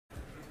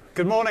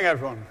Good morning,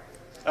 everyone.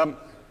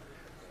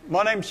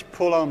 My name's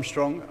Paul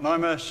Armstrong, and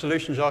I'm a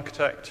solutions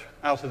architect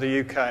out of the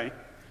UK.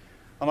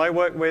 And I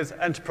work with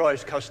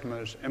enterprise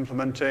customers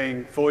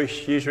implementing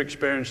voice user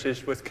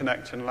experiences with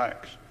Connect and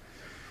Lex.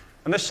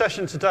 In this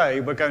session today,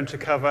 we're going to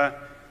cover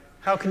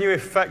how can you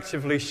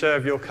effectively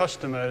serve your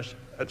customers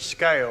at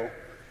scale,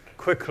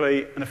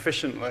 quickly and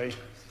efficiently,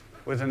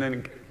 with an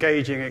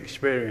engaging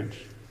experience.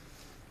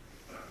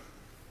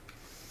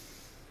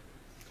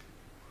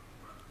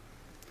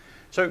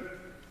 So,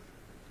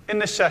 in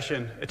this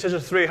session, it is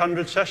a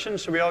 300 session,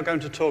 so we are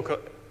going to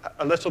talk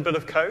a little bit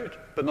of code,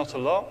 but not a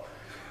lot.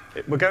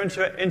 We're going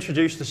to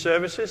introduce the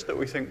services that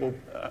we think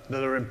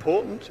that are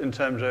important in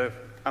terms of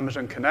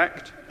Amazon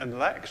Connect and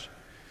Lex.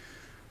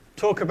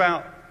 Talk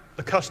about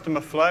the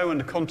customer flow and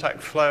the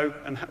contact flow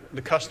and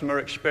the customer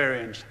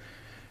experience.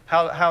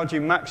 How do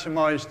you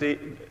maximize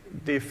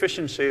the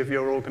efficiency of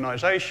your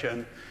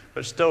organization,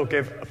 but still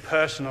give a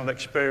personal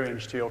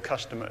experience to your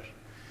customers?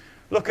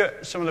 Look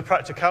at some of the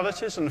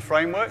practicalities and the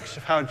frameworks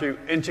of how to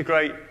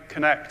integrate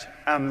Connect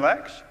and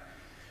Lex,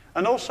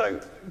 and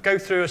also go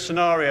through a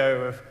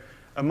scenario of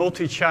a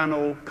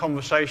multi-channel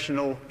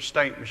conversational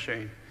state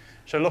machine.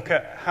 So look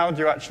at how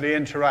do you actually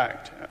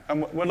interact.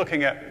 And we're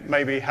looking at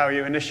maybe how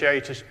you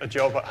initiate a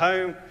job at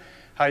home,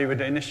 how you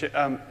would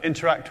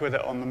interact with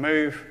it on the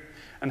move,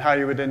 and how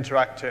you would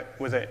interact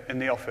with it in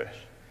the office.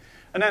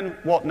 And then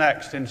what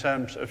next in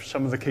terms of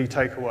some of the key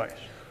takeaways.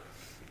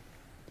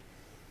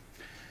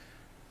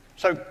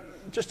 So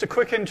just a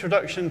quick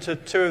introduction to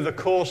two of the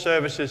core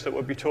services that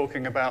we'll be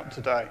talking about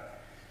today.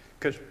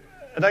 Because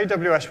at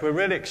AWS, we're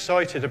really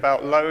excited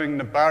about lowering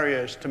the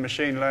barriers to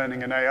machine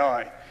learning and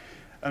AI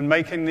and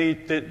making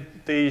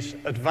these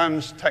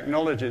advanced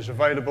technologies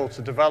available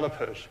to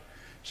developers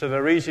so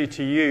they're easy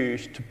to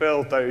use to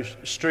build those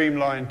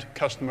streamlined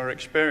customer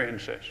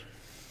experiences.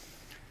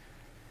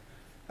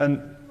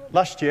 And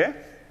last year,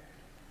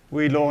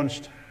 we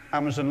launched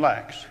Amazon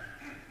Lex.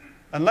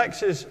 And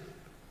Lex is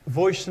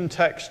voice and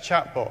text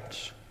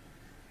chatbots.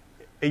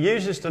 It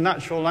uses the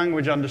natural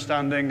language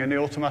understanding and the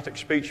automatic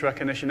speech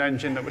recognition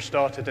engine that was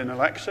started in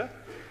Alexa,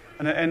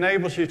 and it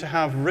enables you to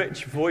have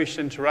rich voice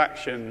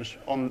interactions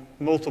on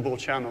multiple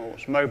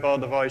channels, mobile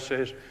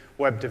devices,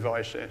 web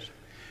devices,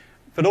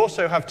 but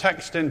also have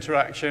text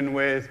interaction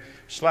with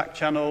Slack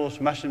channels,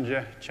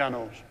 Messenger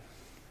channels,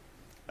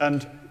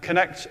 and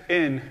connect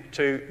in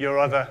to your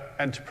other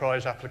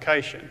enterprise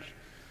applications.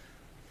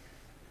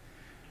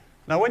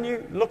 Now, when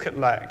you look at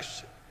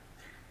Lex,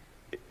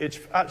 it's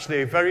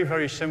actually a very,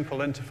 very simple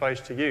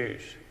interface to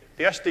use.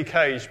 The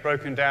SDK is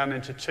broken down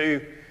into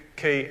two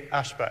key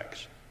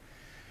aspects.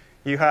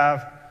 You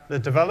have the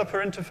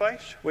developer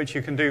interface, which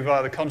you can do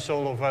via the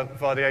console or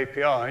via the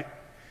API.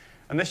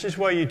 And this is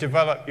where you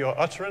develop your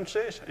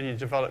utterances, and you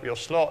develop your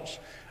slots,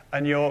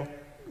 and your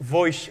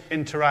voice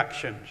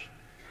interactions.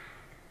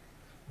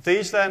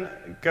 These then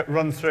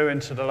run through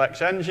into the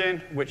Lex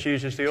engine, which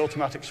uses the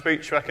automatic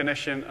speech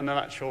recognition and the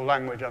natural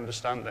language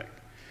understanding.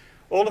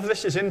 All of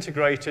this is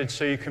integrated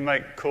so you can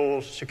make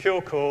calls,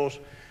 secure calls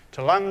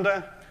to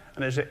Lambda,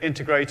 and is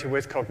integrated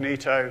with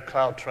Cognito,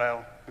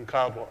 CloudTrail, and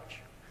CloudWatch.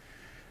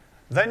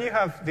 Then you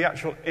have the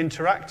actual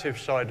interactive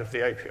side of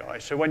the API.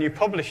 So when you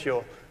publish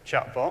your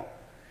chatbot,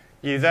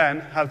 you then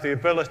have the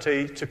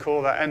ability to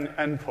call that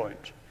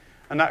endpoint.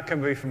 And that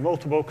can be from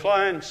multiple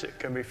clients, it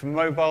can be from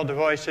mobile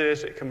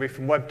devices, it can be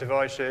from web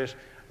devices,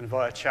 and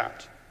via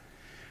chat.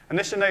 And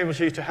this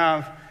enables you to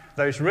have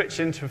those rich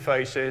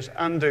interfaces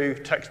and do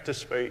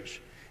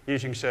text-to-speech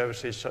using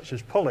services such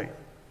as Polly.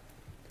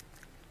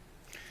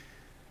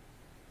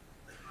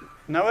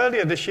 Now,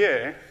 earlier this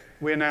year,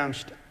 we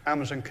announced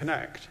Amazon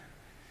Connect.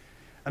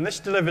 And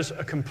this delivers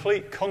a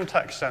complete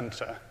contact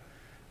center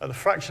at a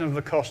fraction of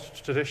the cost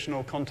of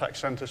traditional contact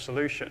center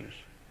solutions.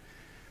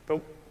 But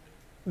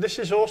this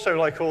is also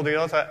like all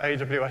the other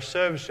AWS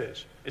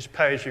services. It's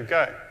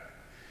pay-as-you-go.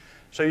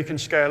 So you can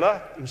scale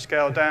up and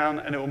scale down,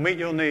 and it will meet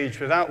your needs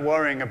without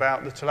worrying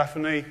about the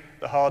telephony,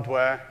 the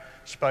hardware,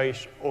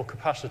 space, or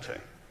capacity.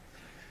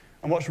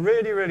 And what's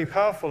really, really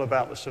powerful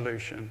about the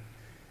solution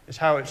is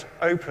how it's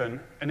open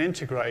and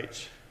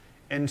integrates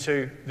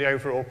into the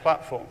overall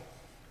platform.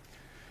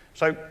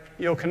 So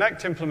your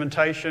Connect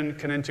implementation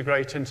can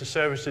integrate into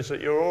services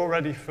that you're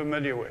already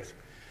familiar with,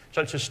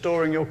 such as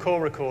storing your call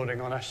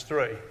recording on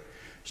S3,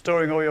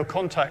 storing all your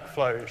contact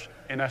flows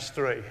in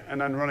S3,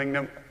 and then running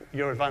them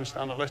your advanced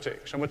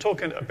analytics. And we're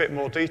talking a bit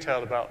more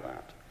detail about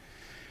that.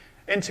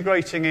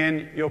 Integrating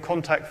in your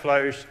contact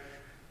flows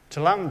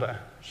to Lambda,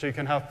 so you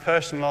can have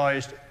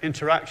personalized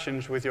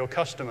interactions with your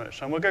customers.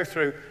 And we'll go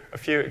through a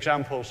few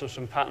examples of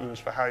some patterns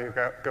for how you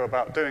go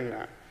about doing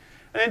that.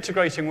 And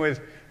integrating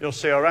with your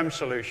CRM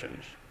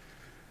solutions.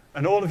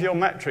 And all of your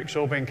metrics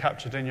all being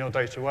captured in your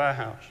data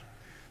warehouse.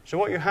 So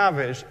what you have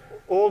is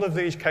all of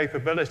these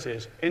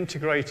capabilities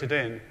integrated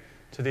in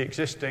to the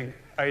existing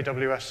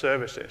AWS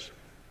services.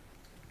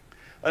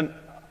 And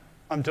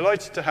I'm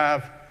delighted to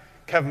have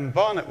Kevin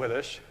Barnett with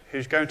us,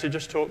 who's going to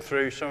just talk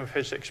through some of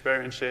his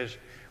experiences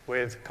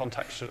with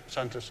contact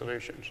center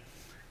solutions.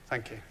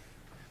 Thank you.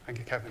 Thank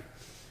you, Kevin.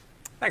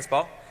 Thanks,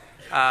 Paul.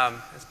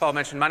 As Paul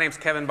mentioned, my name is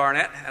Kevin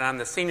Barnett, and I'm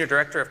the Senior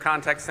Director of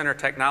Contact Center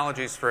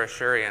Technologies for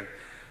Asurion.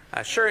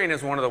 Asurion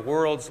is one of the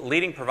world's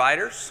leading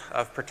providers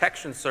of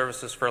protection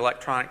services for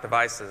electronic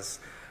devices.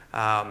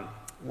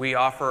 We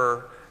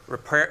offer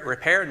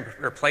repair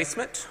and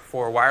replacement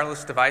for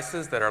wireless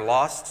devices that are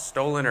lost,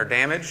 stolen, or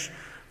damaged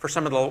for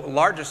some of the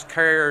largest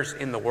carriers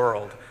in the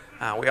world.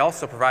 We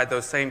also provide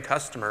those same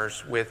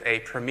customers with a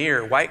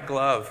premier white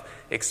glove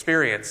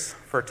experience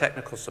for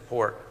technical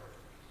support.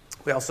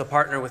 We also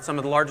partner with some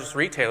of the largest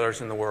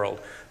retailers in the world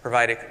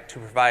to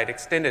provide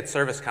extended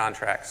service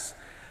contracts.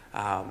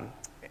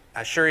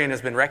 Asurion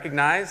has been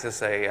recognized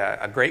as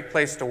a great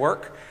place to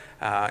work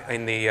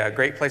in the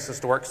Great Places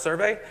to Work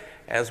survey,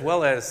 as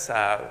well as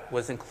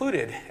was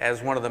included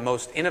as one of the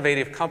most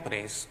innovative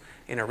companies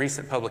in a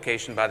recent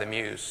publication by the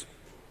Muse.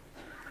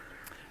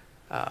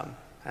 And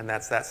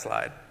that's that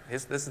slide.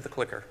 This is the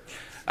clicker.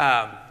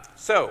 At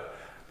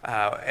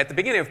the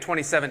beginning of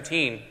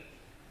 2017,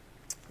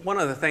 one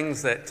of the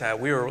things that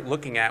we were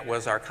looking at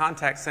was our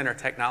contact center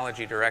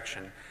technology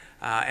direction.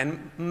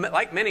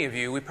 Like many of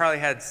you, we probably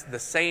had the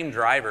same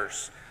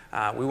drivers.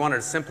 We wanted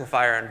to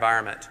simplify our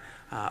environment.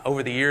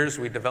 Over the years,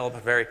 we developed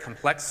a very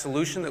complex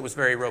solution that was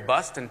very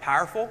robust and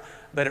powerful,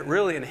 but it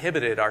really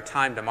inhibited our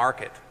time to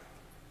market.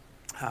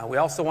 We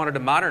also wanted to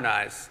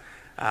modernize.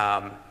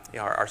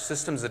 Our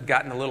systems had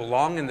gotten a little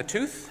long in the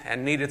tooth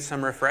and needed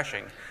some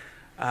refreshing.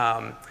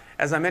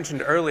 As I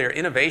mentioned earlier,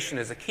 innovation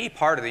is a key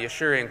part of the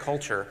Asurion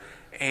culture,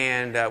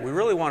 and we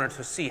really wanted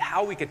to see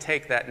how we could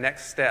take that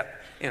next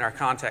step in our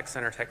contact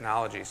center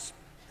technologies.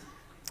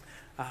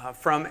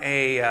 From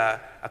a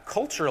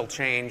cultural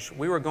change,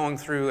 we were going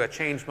through a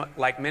change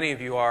like many of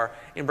you are,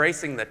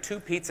 embracing the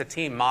two-pizza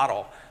team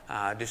model,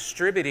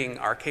 distributing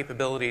our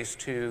capabilities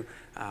to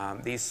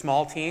these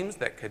small teams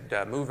that could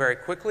move very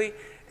quickly,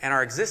 and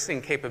our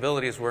existing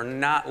capabilities were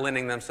not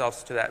lending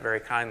themselves to that very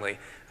kindly.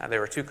 They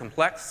were too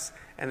complex,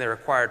 and they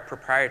required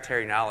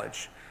proprietary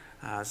knowledge.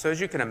 So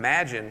as you can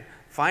imagine,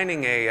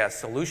 finding a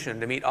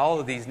solution to meet all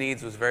of these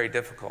needs was very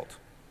difficult.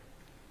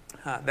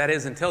 That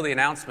is until the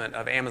announcement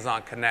of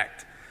Amazon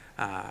Connect.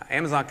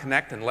 Amazon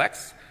Connect and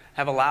Lex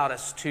have allowed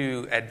us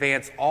to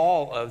advance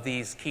all of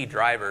these key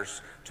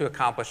drivers to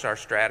accomplish our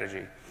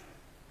strategy.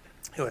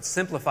 It's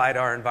simplified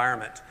our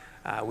environment.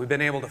 We've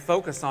been able to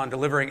focus on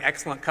delivering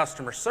excellent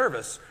customer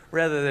service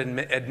rather than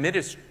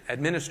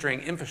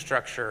administering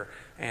infrastructure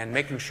and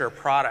making sure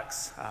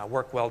products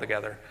work well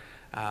together.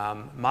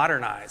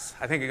 Modernize.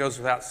 I think it goes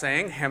without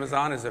saying,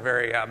 Amazon is a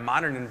very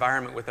modern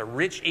environment with a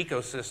rich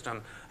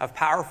ecosystem of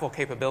powerful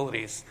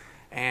capabilities,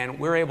 and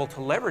we're able to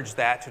leverage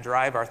that to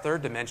drive our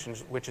third dimension,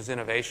 which is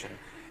innovation.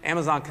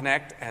 Amazon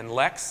Connect and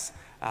Lex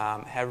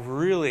have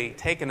really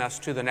taken us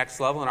to the next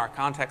level in our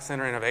contact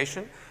center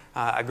innovation.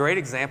 A great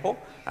example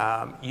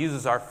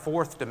uses our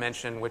fourth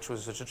dimension, which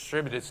was a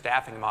distributed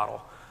staffing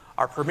model.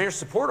 Our premier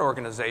support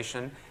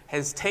organization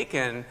has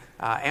taken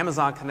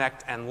Amazon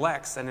Connect and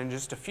Lex, and in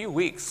just a few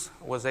weeks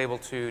was able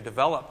to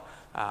develop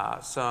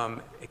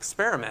some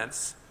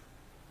experiments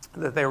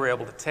that they were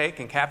able to take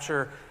and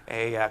capture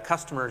a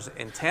customer's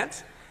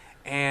intent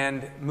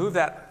and move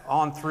that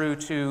on through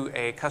to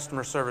a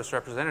customer service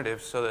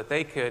representative so that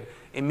they could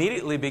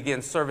immediately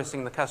begin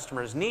servicing the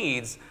customer's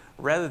needs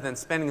rather than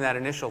spending that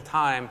initial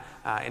time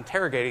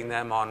interrogating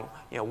them on,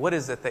 what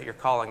is it that you're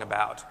calling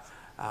about.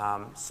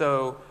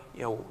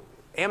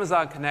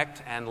 Amazon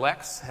Connect and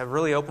Lex have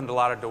really opened a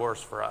lot of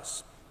doors for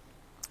us.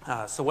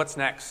 So what's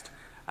next?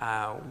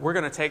 We're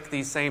going to take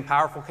these same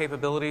powerful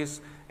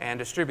capabilities and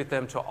distribute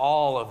them to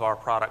all of our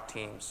product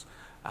teams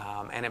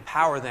and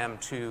empower them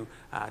to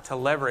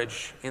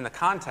leverage in the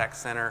contact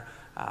center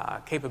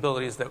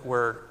capabilities that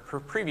were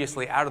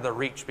previously out of their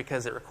reach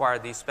because it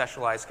required these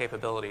specialized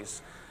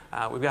capabilities.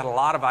 We've got a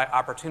lot of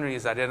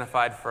opportunities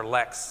identified for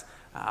Lex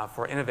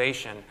for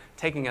innovation,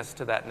 taking us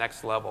to that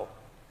next level.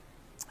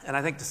 And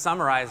I think to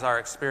summarize our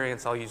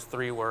experience, I'll use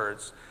three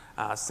words: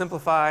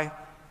 simplify,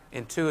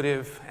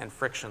 intuitive, and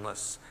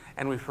frictionless.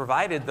 And we've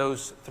provided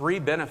those three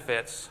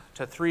benefits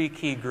to three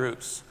key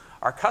groups.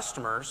 Our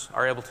customers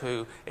are able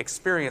to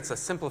experience a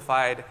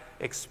simplified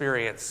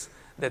experience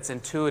that's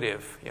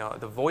intuitive.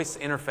 The voice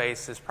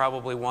interface is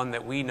probably one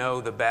that we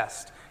know the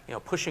best.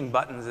 Pushing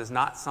buttons is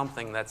not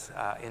something that's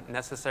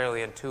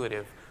necessarily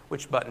intuitive,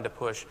 which button to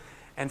push.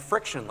 And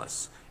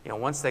frictionless.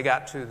 Once they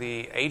got to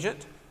the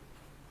agent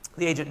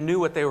knew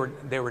what they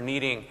were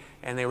needing,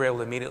 and they were able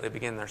to immediately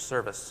begin their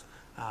service,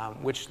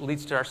 which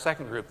leads to our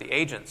second group, the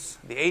agents.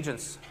 The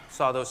agents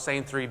saw those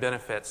same three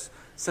benefits: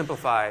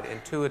 simplified,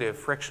 intuitive,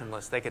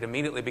 frictionless. They could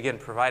immediately begin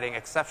providing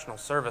exceptional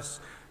service,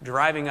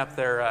 driving up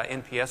their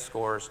NPS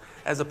scores,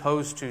 as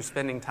opposed to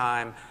spending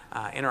time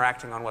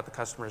interacting on what the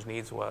customer's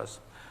needs was.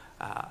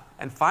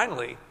 And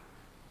finally,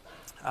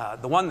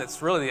 the one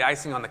that's really the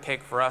icing on the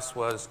cake for us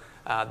was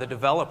the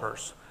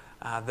developers.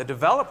 The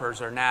developers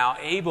are now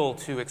able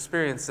to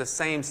experience the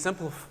same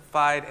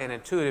simplified and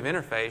intuitive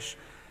interface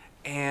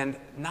and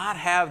not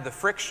have the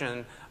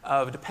friction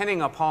of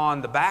depending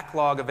upon the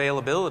backlog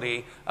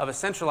availability of a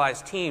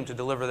centralized team to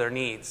deliver their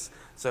needs.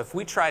 So if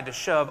we tried to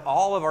shove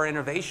all of our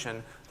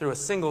innovation through a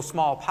single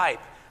small pipe,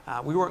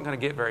 we weren't going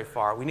to get very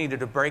far. We needed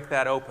to break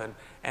that open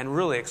and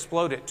really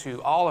explode it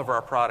to all of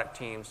our product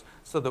teams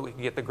so that we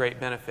could get the great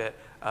benefit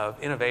of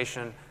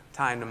innovation,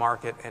 time to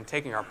market, and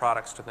taking our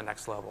products to the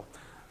next level.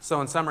 So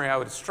in summary, I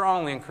would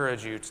strongly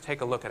encourage you to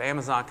take a look at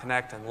Amazon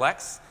Connect and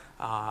Lex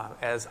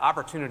as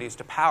opportunities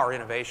to power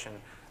innovation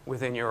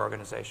within your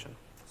organization.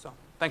 So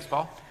thanks,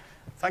 Paul.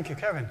 Thank you,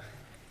 Kevin.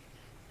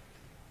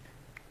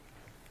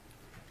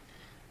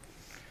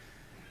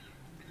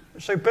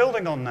 So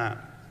building on that,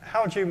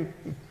 how do you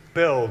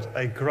build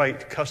a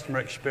great customer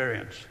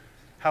experience?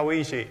 How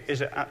easy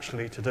is it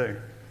actually to do?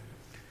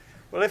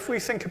 Well, if we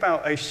think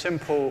about a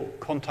simple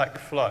contact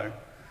flow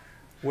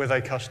with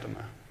a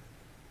customer,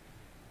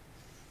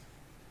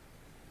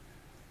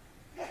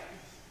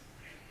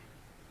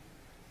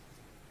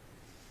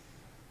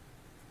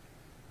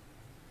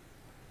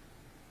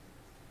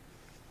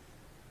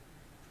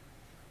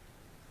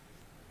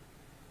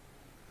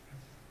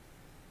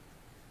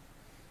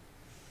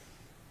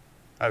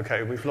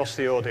 okay, we've lost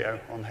the audio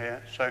on here.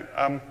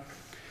 So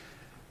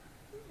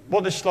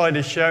what this slide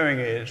is showing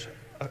is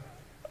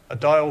a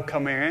dial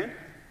coming in,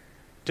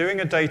 doing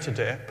a data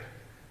dip,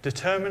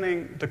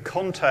 determining the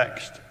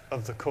context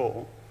of the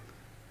call,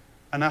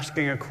 and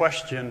asking a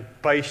question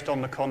based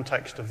on the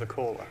context of the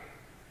caller.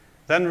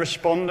 Then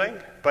responding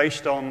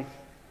based on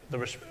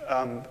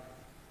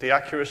the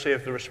accuracy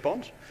of the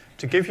response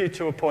to give you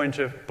to a point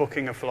of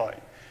booking a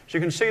flight. So you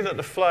can see that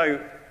the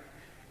flow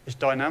is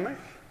dynamic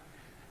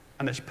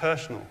and it's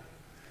personal.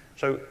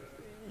 So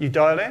you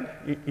dial in,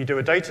 you do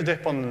a data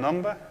dip on the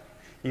number,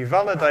 you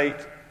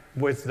validate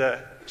with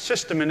the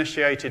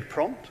system-initiated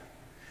prompt,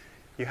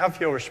 you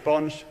have your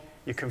response,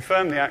 you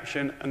confirm the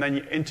action, and then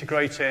you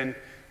integrate in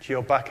to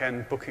your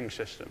back-end booking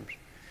systems.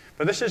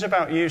 But this is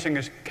about using,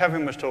 as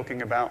Kevin was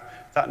talking about,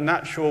 that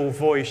natural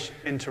voice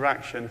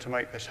interaction to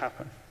make this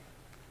happen.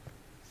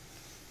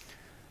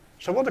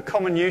 So what are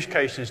common use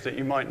cases that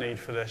you might need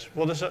for this?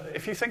 Well,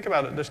 if you think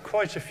about it, there's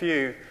quite a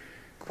few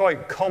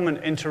quite common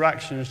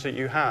interactions that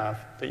you have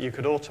that you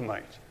could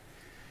automate.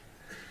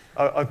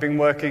 I've been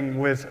working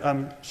with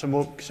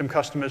some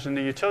customers in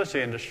the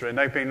utility industry, and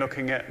they've been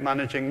looking at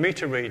managing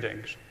meter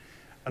readings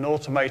and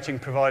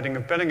automating providing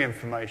of billing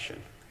information.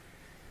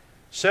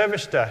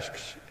 Service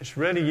desks, it's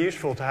really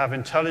useful to have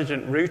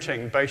intelligent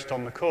routing based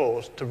on the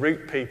calls to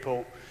route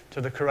people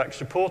to the correct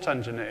support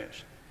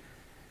engineers.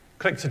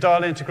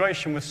 Click-to-dial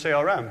integration with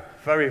CRM,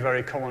 very,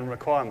 very common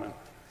requirement.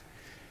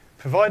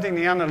 Providing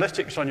the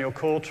analytics on your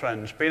call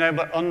trends, being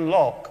able to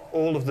unlock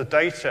all of the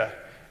data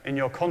in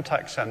your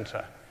contact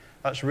center,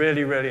 that's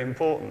really, really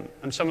important.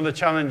 And some of the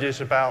challenges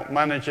about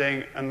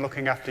managing and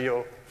looking after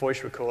your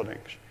voice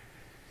recordings.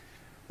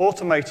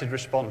 Automated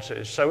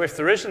responses, so if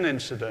there is an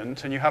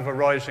incident and you have a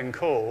rise in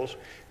calls,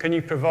 can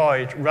you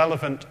provide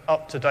relevant,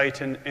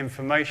 up-to-date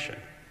information?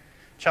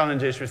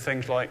 Challenges with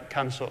things like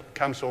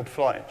cancelled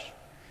flights.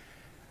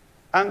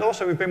 And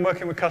also we've been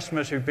working with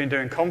customers who've been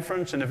doing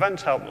conference and event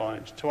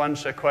helplines to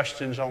answer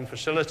questions on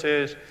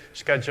facilities,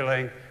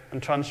 scheduling,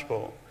 and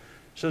transport.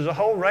 So there's a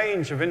whole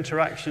range of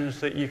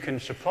interactions that you can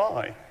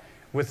supply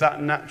with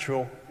that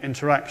natural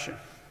interaction.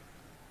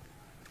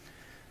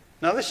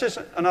 Now this is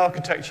an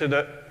architecture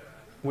that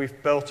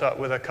we've built up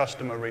with a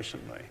customer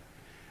recently.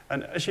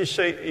 And as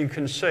you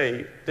can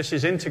see, this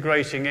is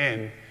integrating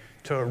in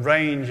to a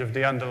range of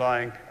the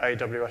underlying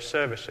AWS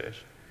services.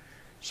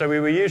 So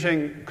we were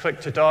using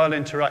click-to-dial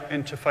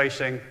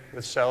interfacing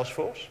with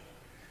Salesforce.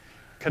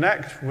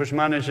 Connect was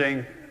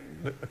managing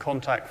the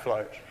contact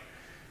flows.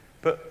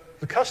 But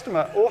the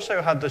customer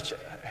also had the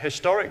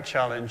historic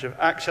challenge of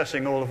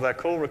accessing all of their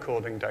call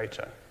recording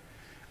data.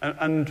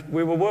 And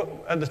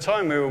at the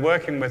time, we were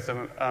working with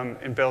them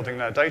in building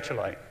their data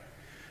lake.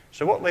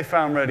 So what they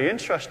found really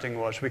interesting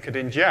was we could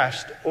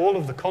ingest all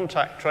of the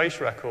contact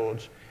trace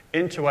records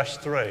into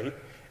S3,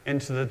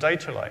 into the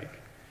data lake.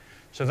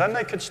 So then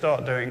they could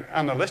start doing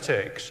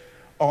analytics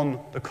on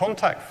the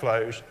contact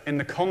flows in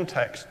the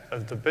context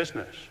of the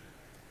business.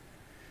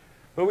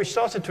 But we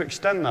started to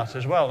extend that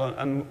as well,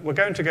 and we're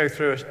going to go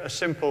through a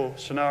simple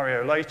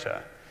scenario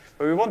later.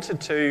 But we wanted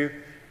to,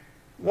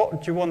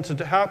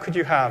 how could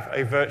you have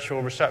a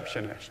virtual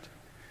receptionist?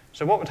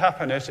 So what would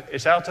happen is,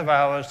 it's out of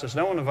hours, there's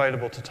no one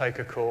available to take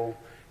a call,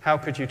 how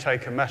could you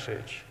take a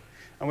message?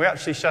 And we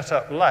actually set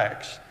up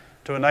Lex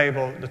to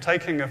enable the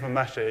taking of a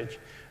message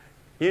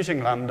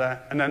using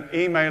Lambda, and then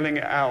emailing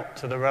it out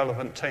to the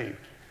relevant team.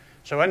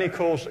 So any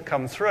calls that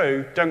come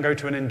through don't go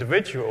to an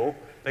individual,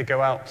 they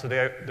go out to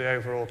the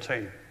overall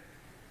team.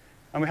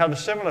 And we had a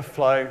similar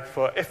flow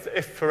for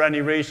if for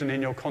any reason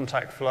in your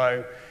contact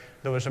flow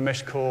there was a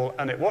missed call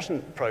and it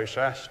wasn't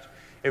processed,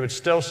 it would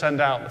still send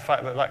out the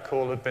fact that that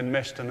call had been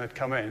missed and had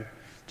come in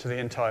to the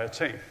entire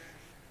team.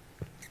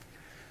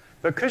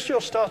 Because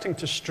you're starting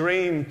to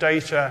stream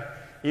data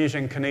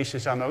using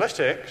Kinesis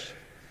Analytics,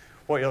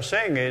 what you're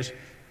seeing is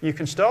you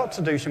can start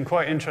to do some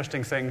quite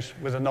interesting things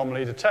with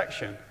anomaly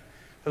detection.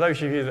 For those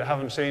of you that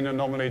haven't seen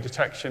anomaly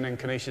detection in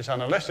Kinesis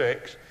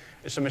Analytics,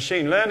 It's a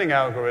machine learning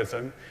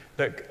algorithm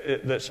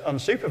that's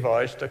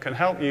unsupervised that can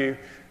help you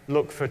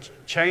look for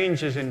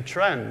changes in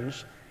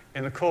trends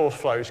in the call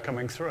flows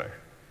coming through.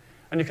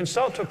 And you can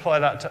start to apply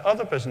that to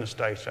other business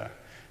data.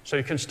 So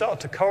you can start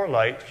to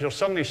correlate. You're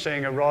suddenly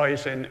seeing a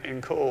rise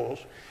in calls.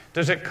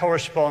 Does it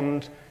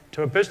correspond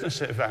to a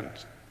business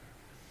event?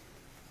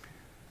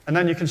 And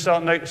then you can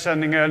start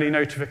sending early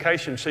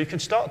notifications. So you can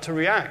start to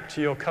react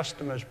to your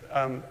customers'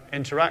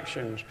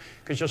 interactions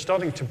because you're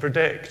starting to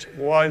predict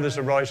why there's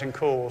a rise in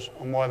calls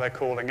and why they're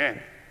calling in.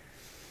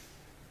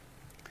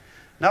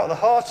 Now, at the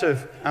heart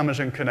of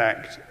Amazon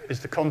Connect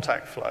is the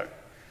contact flow.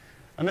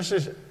 And this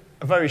is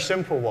a very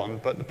simple one,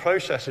 but the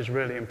process is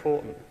really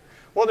important.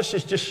 What this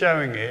is just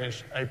showing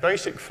is a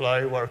basic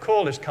flow where a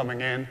call is coming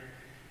in,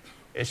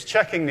 it's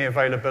checking the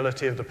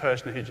availability of the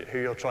person who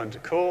you're trying to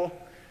call.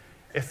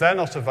 If they're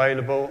not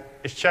available,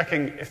 it's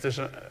checking if there's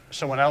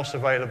someone else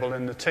available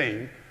in the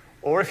team,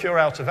 or if you're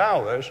out of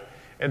hours,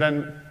 it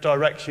then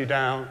directs you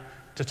down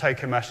to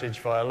take a message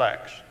via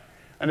Lex.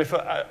 And if,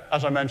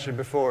 as I mentioned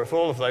before, if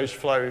all of those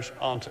flows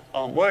aren't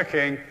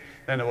working,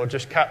 then it will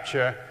just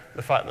capture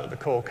the fact that the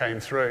call came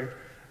through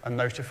and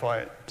notify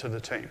it to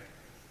the team.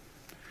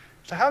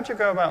 So how do you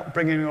go about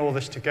bringing all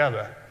this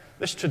together?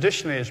 This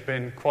traditionally has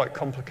been quite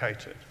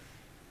complicated.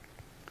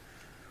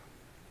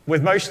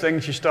 With most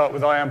things, you start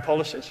with IAM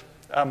policies.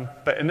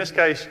 But in this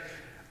case,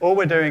 all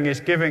we're doing is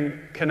giving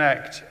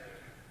Connect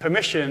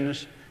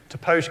permissions to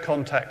post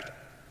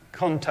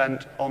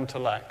content onto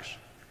Lex.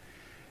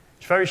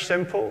 It's very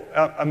simple.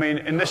 I mean,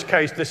 in this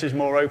case, this is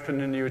more open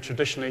than you would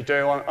traditionally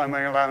do. I'm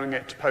allowing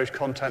it to post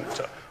content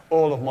to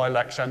all of my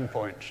Lex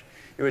endpoints.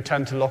 You would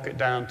tend to lock it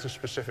down to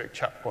specific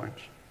chat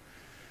points.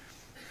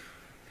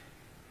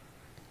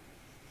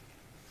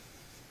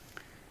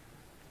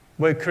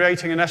 We're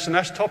creating an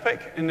SNS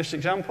topic in this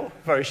example.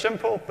 Very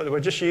simple, but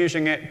we're just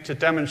using it to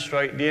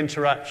demonstrate the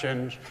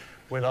interactions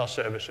with our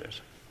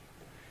services.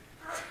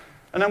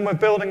 And then we're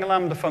building a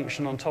Lambda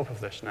function on top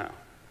of this now.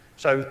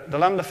 So the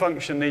Lambda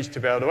function needs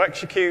to be able to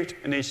execute.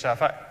 It needs to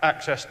have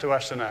access to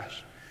SNS.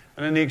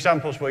 And in the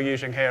examples we're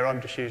using here,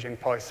 I'm just using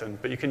Python,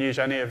 but you can use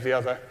any of the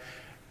other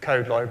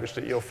code libraries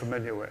that you're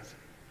familiar with.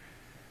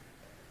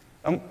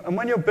 And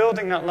when you're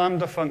building that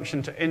Lambda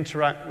function to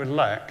interact with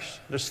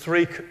Lex, there's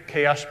three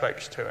key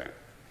aspects to it.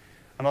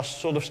 And I'll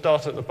sort of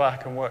start at the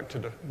back and work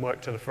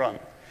to the front.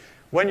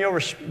 When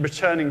you're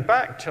returning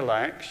back to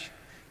Lex,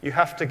 you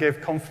have to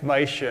give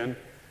confirmation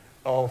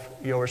of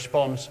your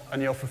response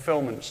and your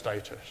fulfillment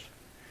status,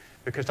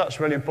 because that's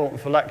really important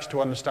for Lex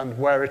to understand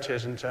where it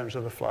is in terms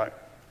of the flow.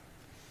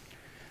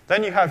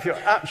 Then you have your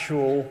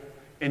actual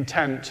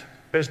intent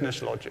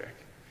business logic.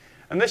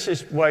 And this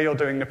is where you're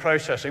doing the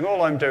processing.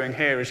 All I'm doing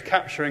here is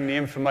capturing the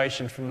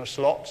information from the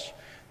slots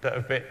that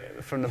have been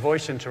from the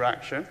voice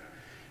interaction,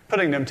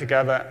 putting them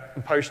together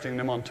and posting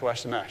them onto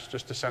SNS,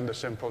 just to send a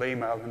simple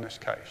email in this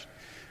case.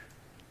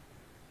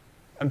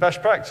 And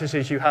best practice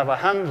is you have a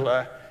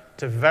handler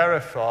to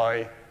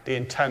verify the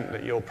intent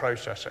that you're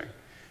processing.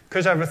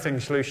 Because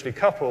everything's loosely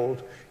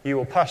coupled, you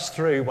will pass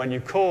through when you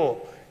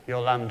call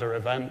your Lambda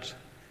event,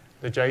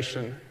 the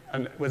JSON.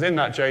 And within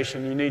that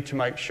JSON, you need to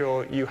make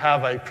sure you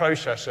have a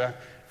processor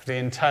for the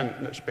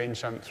intent that's been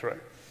sent through.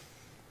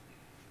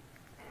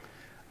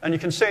 And you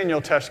can see in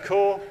your test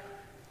core,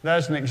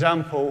 there's an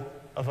example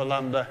of a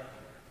Lambda,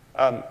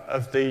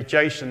 of the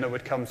JSON that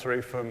would come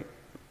through from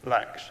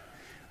Lex.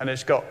 And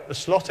it's got the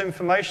slot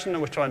information that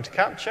we're trying to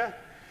capture.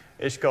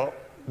 It's got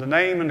the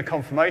name and the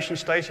confirmation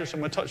status,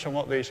 and we'll touch on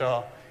what these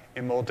are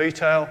in more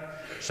detail.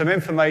 Some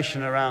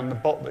information around the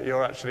bot that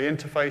you're actually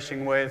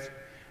interfacing with,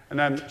 and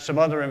then some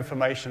other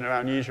information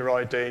around user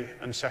ID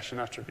and session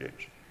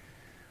attributes.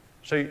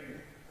 So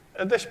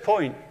at this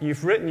point,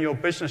 you've written your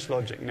business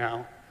logic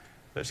now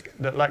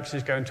that Lex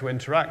is going to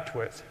interact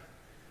with.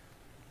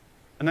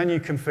 And then you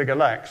configure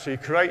Lex. So you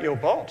create your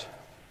bot,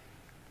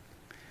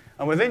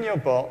 and within your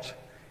bot,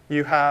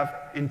 you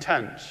have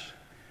intents.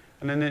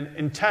 And an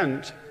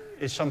intent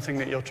is something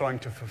that you're trying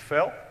to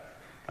fulfill,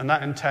 and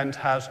that intent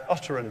has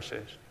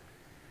utterances.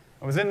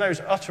 And within those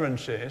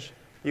utterances,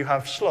 you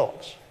have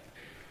slots.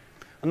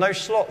 And those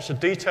slots are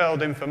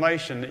detailed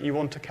information that you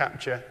want to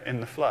capture in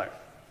the flow.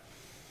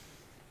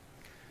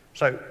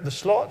 So the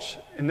slots,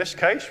 in this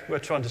case, we're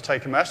trying to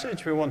take a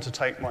message. We want to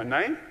take my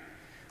name.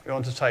 We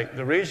want to take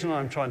the reason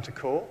I'm trying to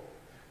call,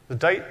 the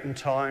date and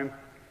time,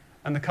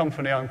 and the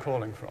company I'm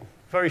calling from.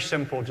 Very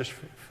simple just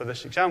for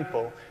this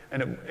example,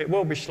 and it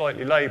will be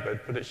slightly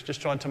labored, but it's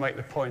just trying to make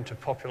the point of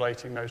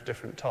populating those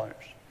different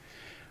types.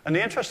 And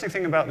the interesting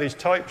thing about these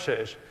types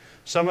is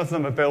some of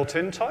them are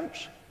built-in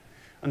types,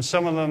 and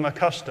some of them are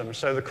custom.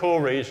 So the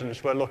core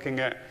reasons we're looking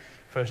at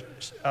for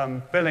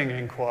billing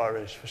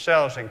inquiries, for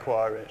sales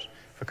inquiries,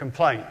 for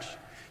complaints.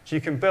 So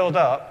you can build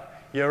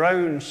up your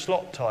own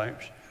slot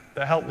types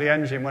that help the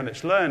engine, when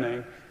it's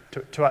learning,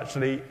 to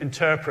actually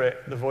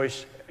interpret the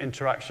voice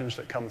interactions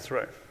that come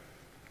through.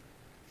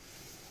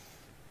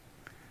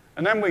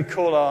 And then we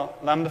call our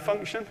Lambda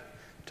function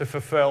to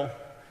fulfill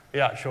the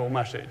actual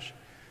message.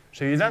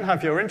 So you then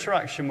have your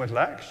interaction with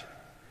Lex.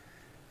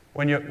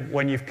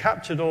 When you've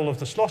captured all of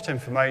the slot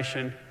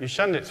information, you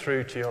send it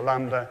through to your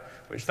Lambda,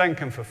 which then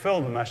can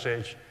fulfill the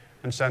message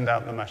and send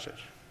out the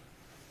message.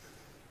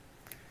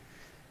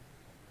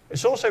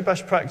 It's also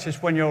best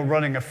practice when you're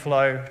running a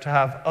flow to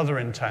have other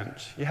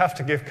intents. You have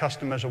to give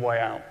customers a way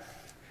out.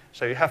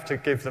 So you have to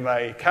give them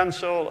a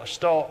cancel, a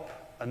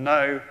stop, a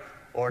no,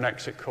 or an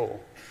exit call.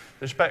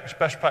 It's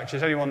best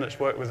practice, anyone that's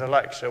worked with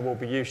Alexa will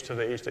be used to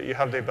these, that you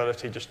have the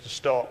ability just to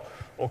stop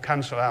or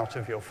cancel out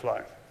of your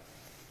flow.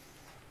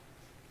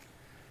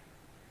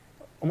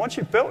 And once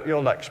you've built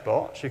your Lex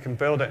bots, you can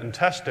build it and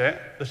test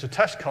it. There's a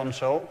test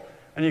console,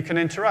 and you can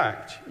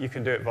interact. You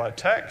can do it via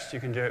text, you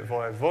can do it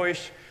via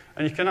voice,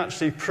 and you can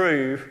actually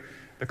prove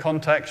the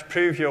context,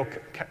 prove you're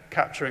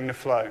capturing the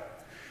flow.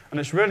 And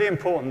it's really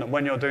important that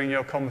when you're doing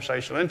your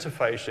conversational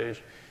interfaces,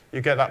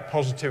 you get that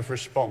positive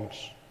response.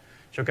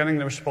 So you're getting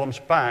the response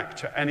back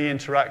to any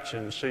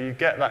interaction, so you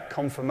get that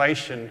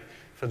confirmation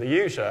for the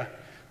user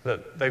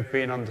that they've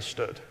been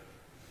understood.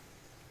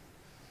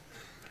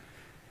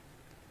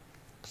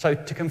 So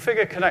to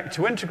configure Connect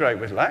to integrate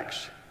with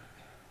Lex,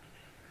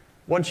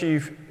 once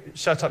you've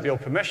set up your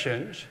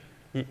permissions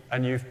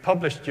and you've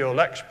published your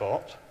Lex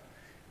bot,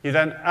 you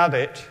then add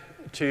it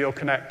to your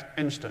Connect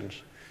instance.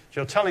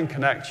 So you're telling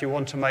Connect you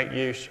want to make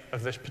use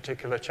of this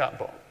particular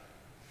chatbot.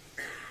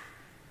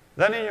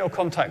 Then in your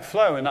contact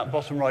flow, in that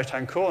bottom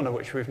right-hand corner,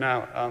 which we've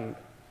now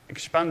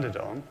expanded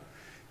on,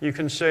 you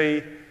can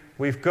see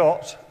we've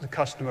got the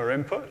customer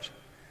input.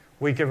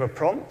 We give a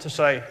prompt to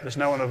say, there's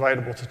no one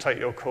available to take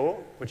your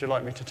call. Would you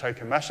like me to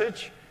take a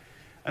message?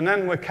 And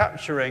then we're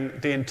capturing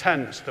the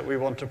intents that we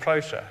want to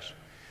process.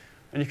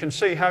 And you can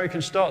see how you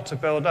can start to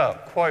build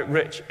up quite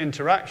rich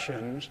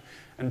interactions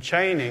and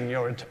chaining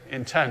your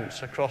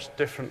intents across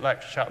different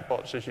Lex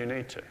chatbots as you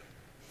need to.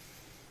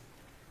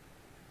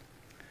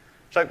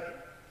 So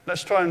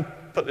let's try and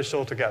put this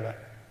all together,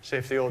 see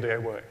if the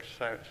audio works.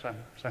 So.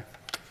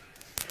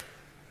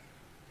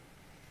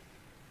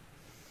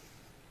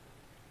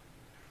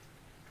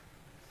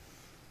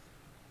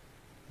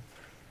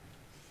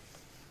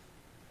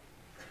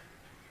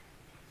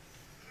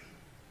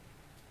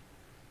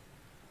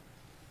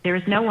 There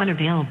is no one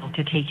available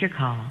to take your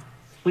call.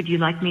 Would you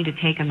like me to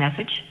take a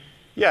message?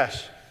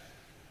 Yes.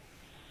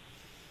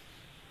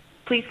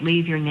 Please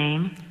leave your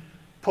name.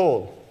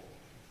 Paul.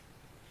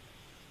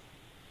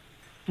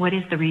 What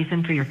is the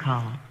reason for your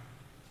call?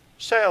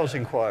 Sales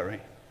inquiry.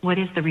 What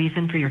is the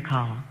reason for your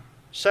call?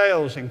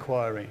 Sales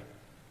inquiry.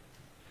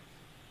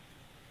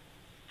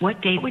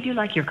 What date would you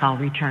like your call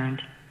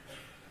returned?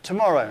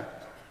 Tomorrow.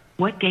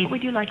 What date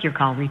would you like your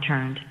call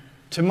returned?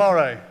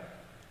 Tomorrow.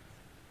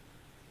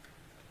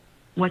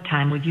 What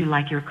time would you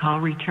like your call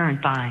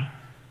returned by?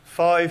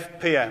 5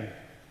 p.m.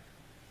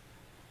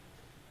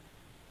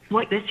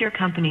 What is your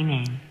company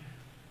name?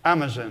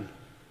 Amazon.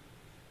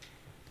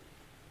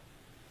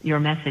 Your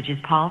message is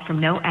Paul from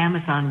No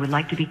Amazon would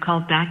like to be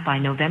called back by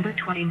November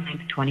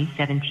 29,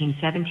 2017,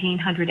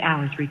 1700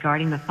 hours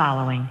regarding the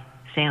following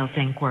sales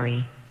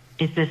inquiry.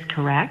 Is this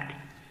correct?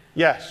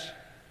 Yes.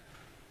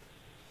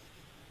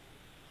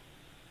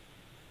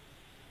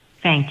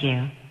 Thank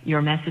you.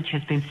 Your message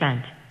has been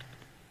sent.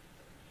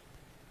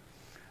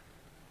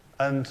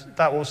 And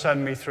that will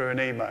send me through an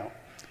email.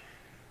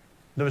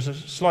 There was a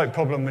slight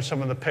problem with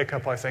some of the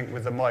pickup, I think,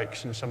 with the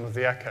mics and some of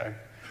the echo.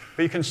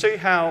 But you can see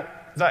how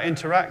that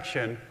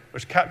interaction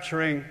was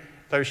capturing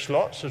those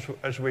slots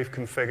as we've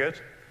configured,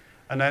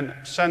 and then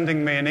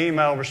sending me an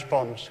email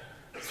response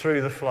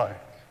through the flow.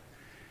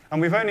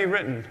 And we've only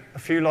written a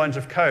few lines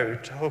of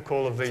code to hook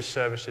all of these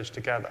services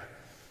together.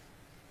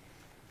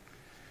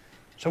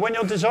 So when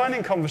you're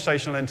designing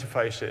conversational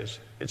interfaces,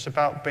 it's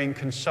about being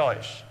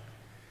concise,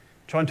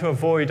 trying to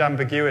avoid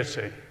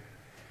ambiguity.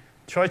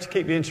 Try to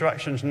keep the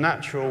interactions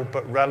natural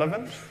but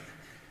relevant,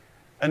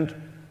 and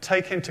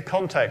take into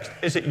context,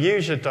 is it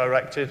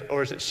user-directed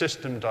or is it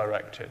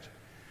system-directed?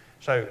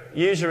 So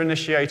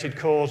user-initiated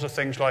calls are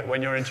things like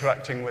when you're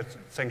interacting with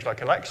things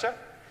like Alexa,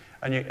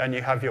 and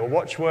you have your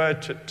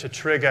watchword to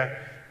trigger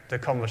the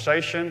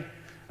conversation,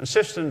 and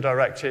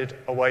system-directed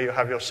are where you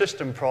have your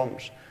system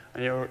prompts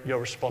and your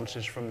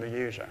responses from the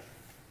user.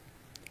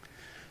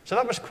 So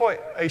that was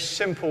quite a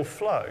simple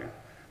flow.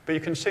 But you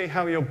can see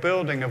how you're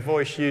building a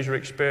voice user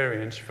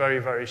experience very,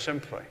 very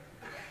simply.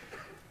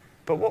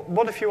 But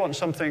what if you want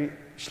something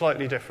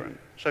slightly different?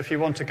 So if you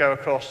want to go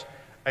across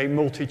a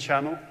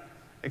multi-channel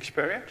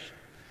experience.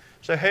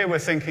 So here we're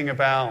thinking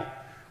about,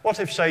 what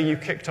if, say, you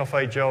kicked off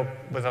a job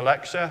with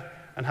Alexa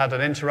and had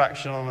an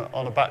interaction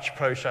on a batch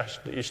process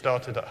that you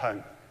started at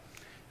home?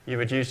 You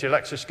would use the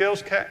Alexa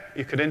Skills Kit,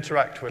 you could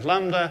interact with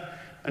Lambda,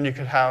 and you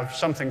could have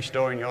something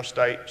storing your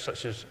state,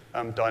 such as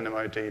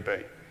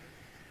DynamoDB.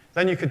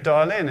 Then you could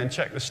dial in and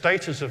check the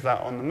status of that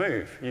on the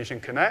move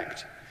using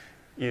Connect,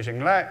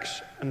 using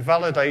Lex, and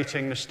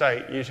validating the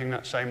state using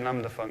that same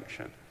Lambda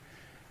function.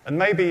 And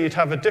maybe you'd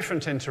have a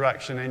different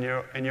interaction in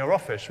your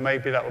office.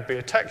 Maybe that would be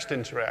a text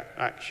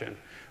interaction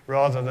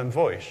rather than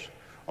voice.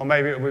 Or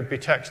maybe it would be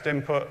text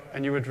input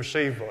and you would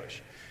receive voice,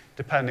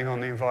 depending on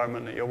the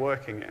environment that you're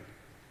working in.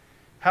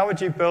 How would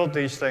you build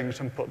these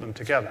things and put them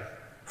together?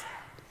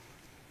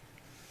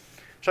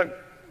 So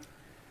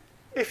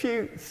if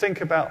you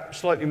think about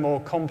slightly more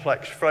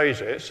complex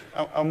phrases,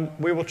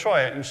 we will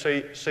try it and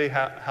see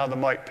how the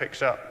mic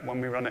picks up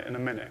when we run it in a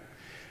minute.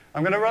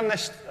 I'm going to run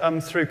this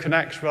through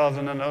Connect rather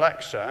than an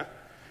Alexa,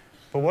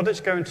 but what it's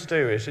going to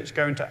do is it's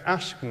going to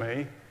ask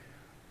me,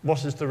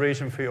 what is the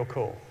reason for your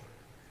call?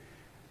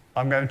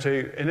 I'm going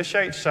to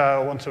initiate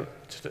sale, I want to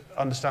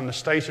understand the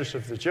status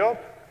of the job,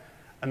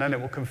 and then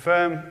it will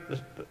confirm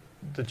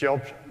the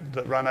job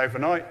that ran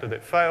overnight, that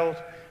it failed,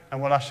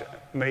 and will ask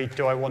me,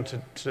 do I want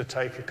to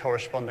take a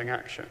corresponding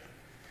action?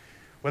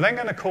 We're then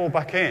going to call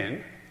back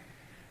in,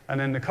 and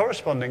in the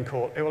corresponding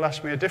call, it will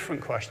ask me a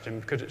different question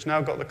because it's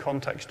now got the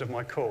context of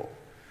my call.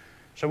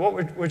 So what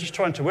we're just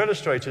trying to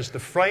illustrate is the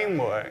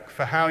framework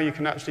for how you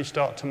can actually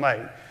start to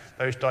make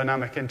those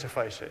dynamic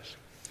interfaces.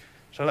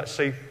 So let's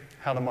see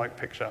how the mic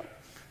picks up.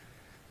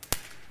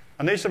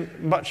 And these are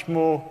much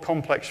more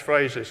complex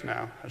phrases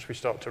now as we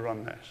start to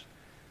run this.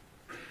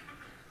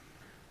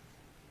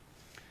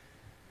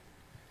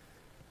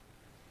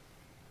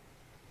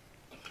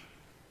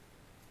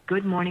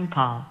 Good morning,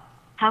 Paul.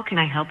 How can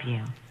I help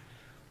you?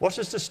 What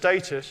is the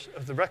status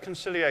of the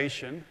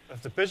reconciliation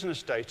of the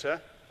business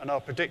data and our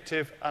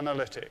predictive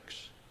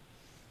analytics?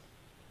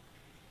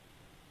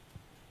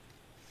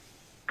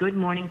 Good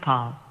morning,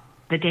 Paul.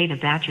 The data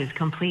batch is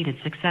completed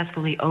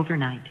successfully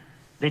overnight.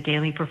 The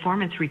daily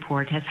performance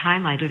report has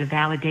highlighted a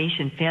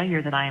validation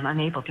failure that I am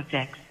unable to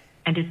fix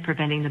and is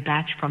preventing the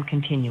batch from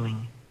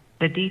continuing.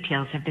 The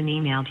details have been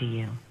emailed to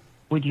you.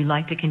 Would you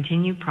like to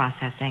continue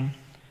processing?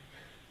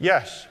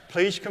 Yes,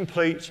 please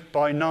complete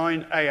by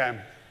 9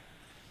 a.m.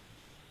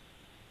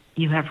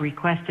 You have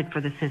requested for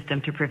the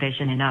system to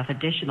provision enough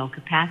additional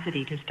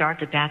capacity to start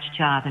the batch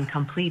job and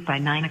complete by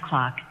 9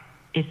 o'clock.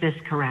 Is this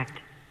correct?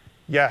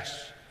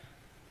 Yes.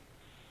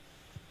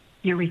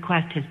 Your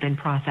request has been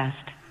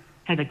processed.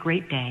 Have a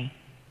great day.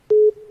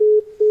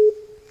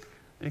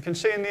 You can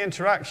see in the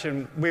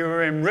interaction, we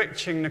were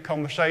enriching the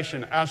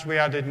conversation as we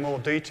added more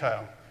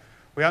detail.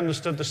 We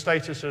understood the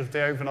status of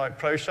the overnight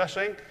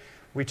processing,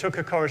 we took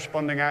a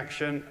corresponding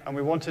action, and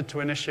we wanted to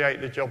initiate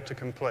the job to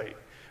complete.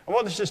 And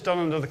what this has done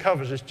under the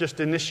covers is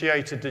just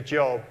initiated the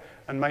job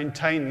and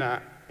maintained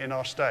that in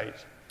our state.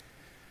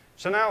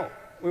 So now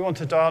we want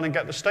to dial and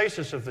get the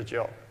status of the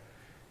job.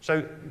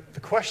 So the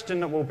question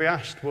that will be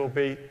asked will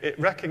be, it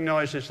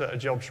recognizes that a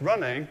job's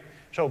running,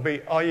 so it'll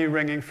be, are you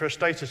ringing for a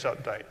status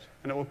update?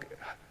 And it will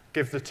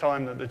give the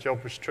time that the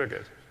job was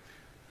triggered.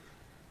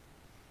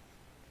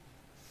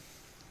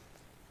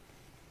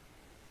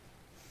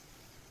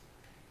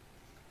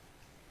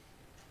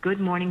 Good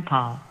morning,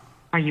 Paul.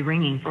 Are you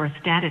ringing for a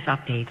status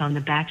update on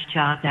the batch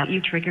job that you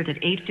triggered at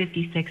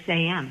 8:56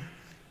 a.m.?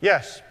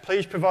 Yes,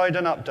 please provide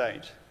an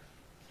update.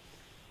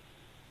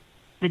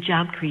 The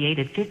job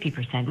created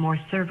 50% more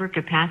server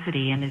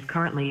capacity and is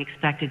currently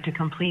expected to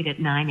complete at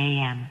 9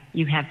 a.m.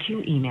 You have 2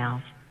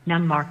 emails,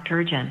 none marked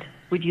urgent.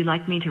 Would you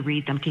like me to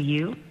read them to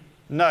you?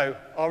 No,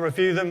 I'll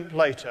review them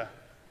later.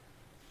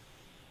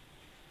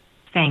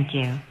 Thank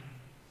you.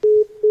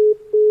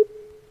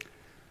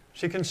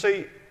 So you can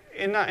see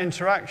in that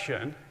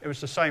interaction, it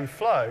was the same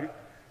flow,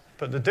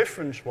 but the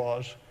difference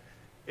was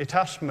it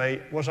asked me,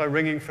 was I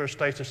ringing for a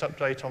status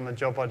update on the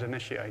job I'd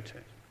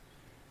initiated?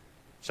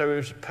 So it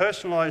was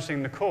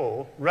personalizing the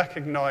call,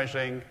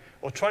 recognizing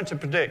or trying to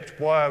predict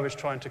why I was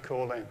trying to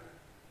call in.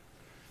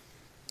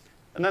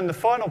 And then the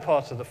final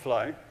part of the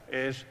flow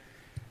is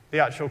the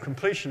actual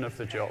completion of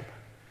the job.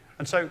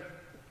 And so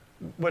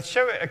we'll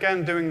show it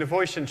again doing the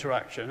voice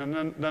interaction,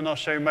 and then I'll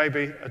show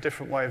maybe a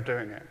different way of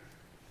doing it.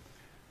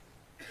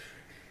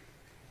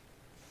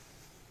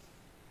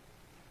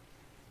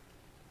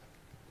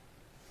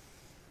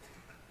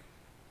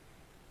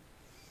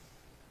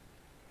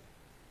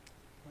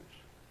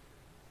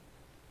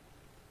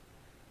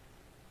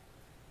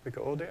 We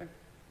got audio?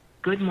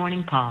 Good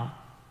morning, Paul.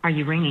 Are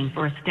you ringing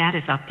for a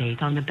status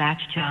update on the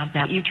batch job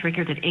that you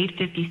triggered at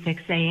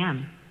 8:56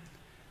 a.m.?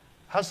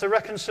 Has the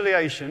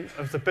reconciliation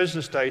of the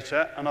business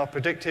data and our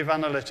predictive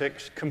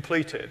analytics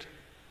completed?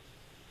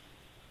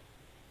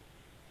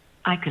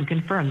 I can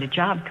confirm the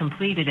job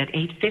completed at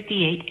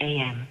 8:58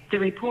 a.m. The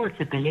reports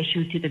have been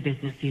issued to the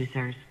business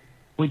users.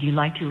 Would you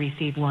like to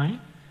receive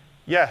one?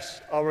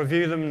 Yes, I'll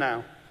review them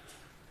now.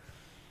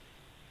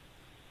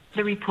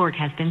 The report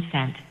has been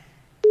sent.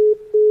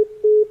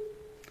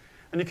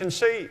 And you can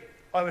see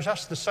I was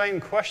asked the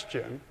same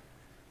question,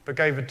 but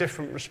gave a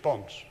different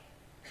response.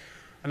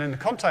 And in the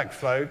contact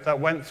flow, that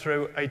went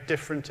through a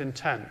different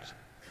intent.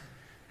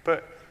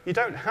 But you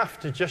don't have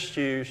to just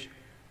use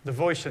the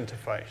voice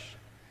interface.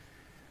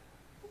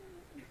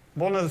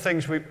 One of the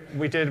things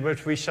we did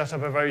was we set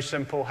up a very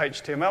simple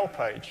HTML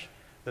page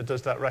that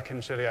does that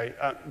reconciliation,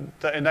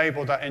 that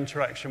enabled that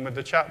interaction with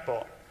the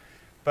chatbot.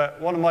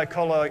 But one of my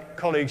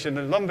colleagues in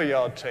the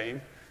Lumberyard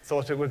team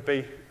thought it would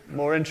be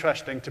more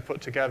interesting to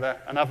put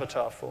together an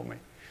avatar for me.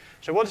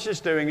 So what this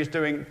is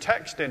doing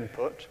text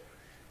input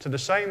to the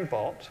same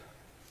bot,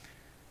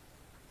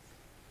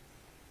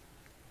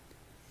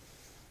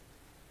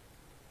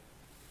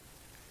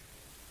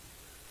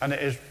 and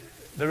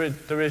there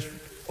is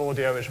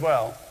audio as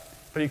well.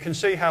 but you can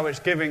see how it's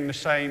giving the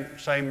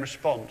same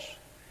response.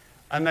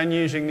 And then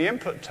using the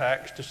input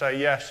text to say,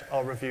 yes,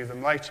 I'll review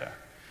them later.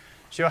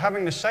 So you're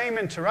having the same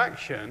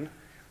interaction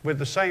with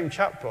the same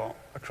chatbot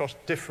across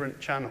different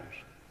channels.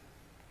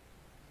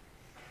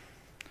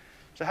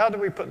 So how do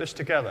we put this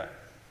together?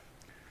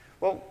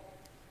 Well,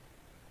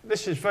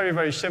 this is very,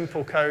 very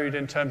simple code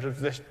in terms of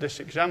this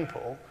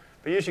example,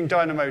 but using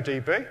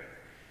DynamoDB,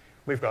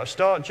 we've got a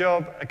start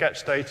job, a get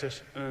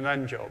status, and an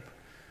end job.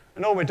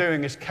 And all we're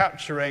doing is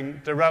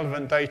capturing the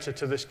relevant data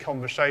to this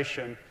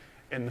conversation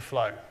in the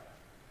flow.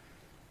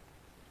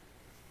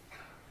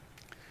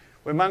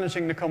 We're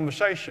managing the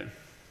conversation.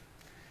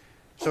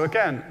 So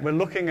again, we're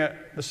looking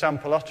at the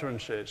sample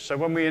utterances. So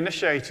when we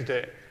initiated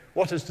it,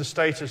 what is the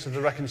status of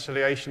the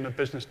reconciliation of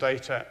business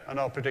data and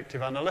our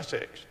predictive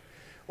analytics?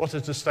 What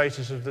is the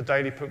status of the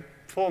daily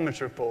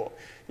performance report?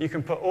 You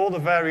can put all the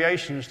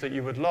variations that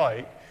you would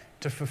like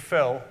to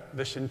fulfill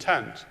this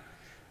intent.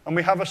 And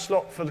we have a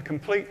slot for the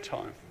complete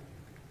time.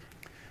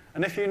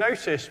 And if you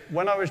notice,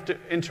 when I was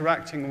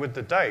interacting with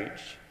the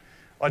dates,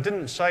 I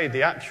didn't say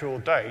the actual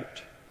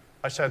date,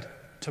 I said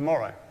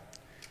tomorrow.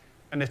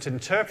 And it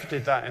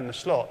interpreted that in the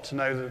slot to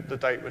know that the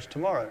date was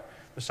tomorrow.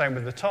 The same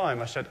with the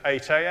time. I said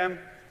 8 a.m.,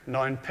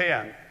 9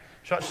 p.m.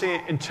 So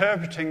actually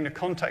interpreting the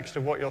context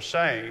of what you're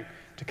saying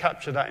to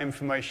capture that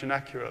information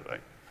accurately.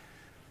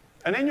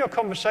 And in your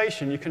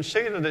conversation, you can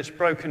see that it's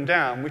broken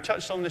down. We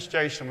touched on this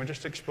JSON. We'll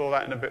just explore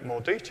that in a bit more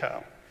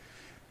detail.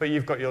 But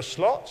you've got your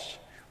slots,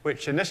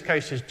 which in this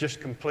case is just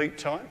complete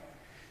time.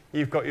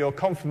 You've got your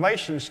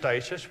confirmation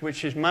status,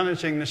 which is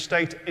managing the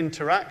state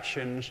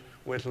interactions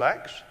with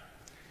Lex.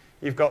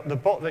 You've got the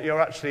bot that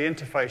you're actually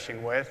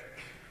interfacing with.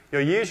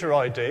 Your user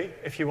ID,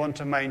 if you want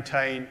to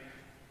maintain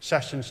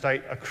session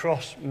state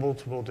across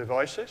multiple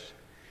devices.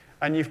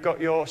 And you've got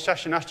your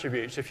session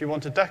attributes, if you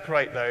want to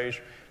decorate those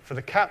for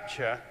the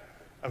capture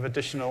of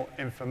additional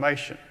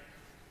information.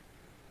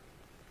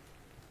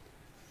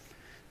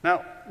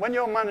 Now, when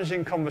you're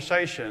managing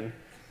conversation,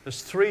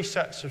 there's 3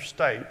 sets of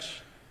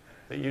states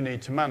that you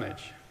need to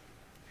manage.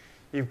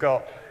 You've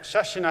got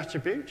session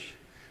attributes,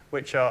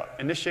 which are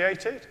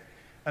initiated,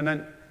 and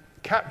then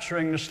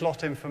capturing the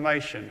slot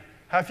information.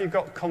 Have you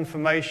got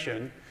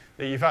confirmation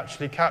that you've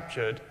actually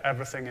captured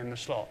everything in the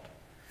slot?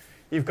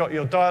 You've got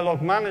your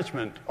dialogue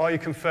management. Are you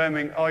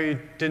confirming, are you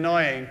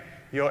denying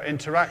your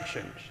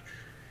interactions?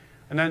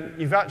 And then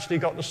you've actually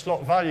got the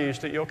slot values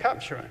that you're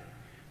capturing.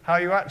 How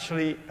you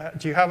actually,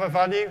 do you have a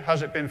value?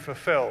 Has it been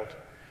fulfilled?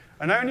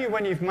 And only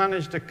when you've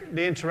managed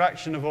the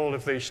interaction of all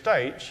of these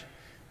states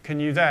can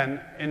you then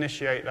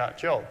initiate that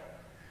job.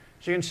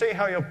 So you can see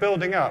how you're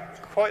building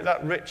up quite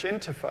that rich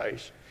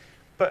interface,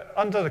 but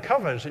under the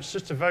covers, it's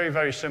just a very,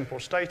 very simple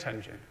state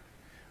engine.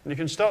 And you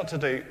can start to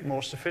do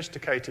more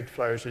sophisticated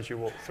flows as you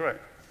walk through.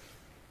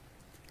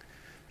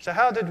 So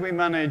how did we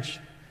manage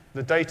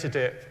the data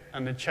dip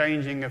and the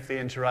changing of the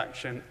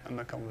interaction and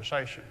the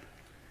conversation?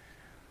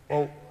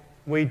 Well,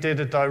 we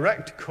did a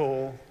direct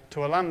call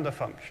to a Lambda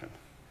function.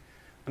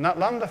 And that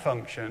Lambda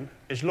function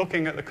is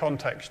looking at the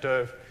context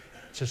of,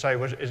 to say,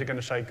 is it going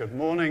to say good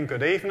morning,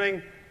 good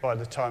evening, by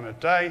the time of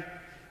day?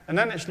 And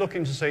then it's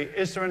looking to see,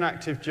 is there an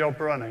active job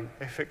running?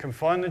 If it can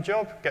find the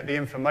job, get the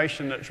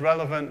information that's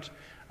relevant,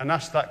 and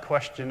ask that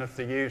question of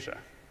the user.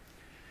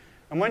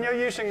 And when you're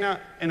using that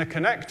in a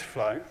connect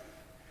flow,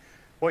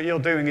 what you're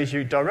doing is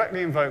you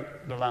directly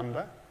invoke the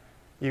Lambda,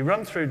 you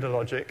run through the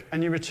logic,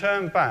 and you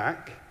return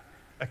back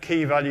a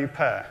key value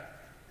pair.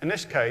 In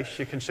this case,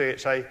 you can see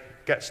it's a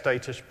get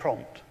status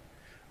prompt.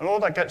 And all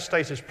that get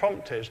status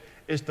prompt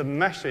is the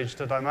message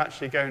that I'm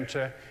actually going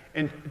to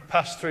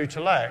pass through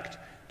to Lect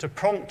to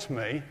prompt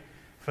me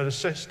for the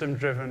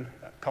system-driven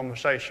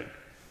conversation.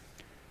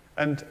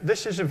 And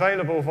this is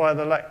available via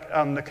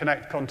the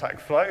Connect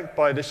contact flow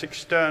by this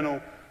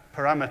external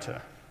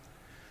parameter.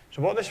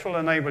 So what this will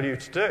enable you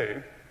to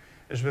do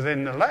is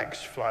within the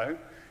Lex flow,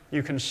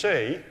 you can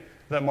see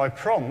that my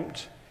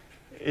prompt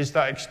is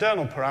that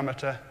external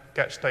parameter,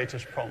 get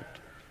status prompt.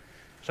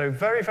 So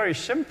very, very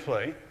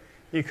simply,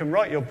 you can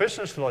write your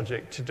business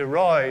logic to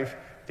derive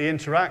the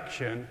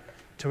interaction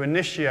to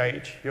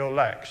initiate your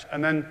Lex.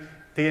 And then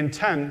the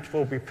intent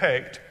will be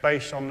picked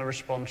based on the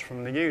response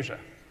from the user.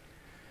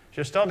 So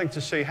you're starting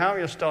to see how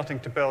you're starting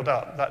to build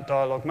up that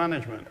dialogue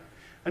management.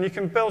 And you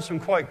can build some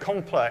quite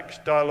complex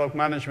dialogue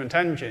management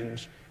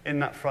engines in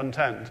that front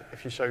end,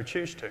 if you so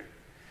choose to.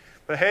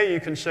 But here you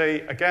can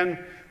see,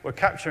 again, we're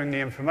capturing the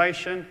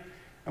information,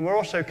 and we're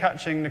also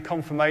catching the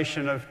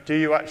confirmation of, do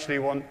you actually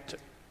want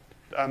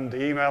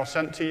the email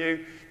sent to you?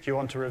 Do you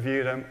want to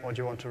review them, or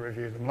do you want to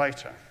review them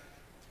later?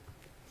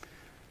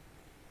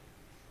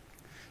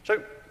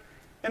 So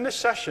in this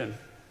session,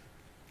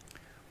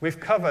 we've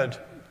covered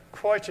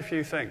quite a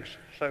few things.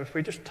 So if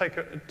we just take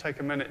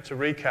a minute to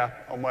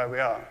recap on where we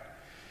are.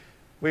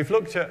 We've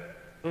looked at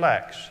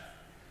Lex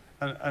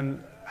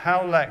and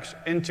how Lex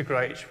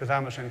integrates with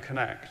Amazon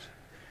Connect.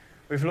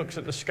 We've looked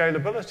at the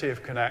scalability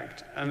of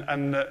Connect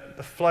and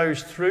the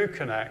flows through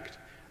Connect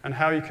and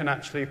how you can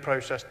actually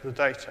process the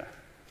data.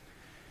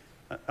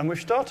 And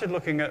we've started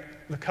looking at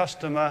the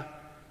customer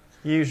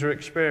user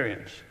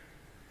experience.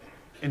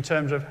 in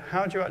terms of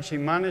how do you actually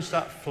manage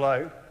that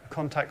flow,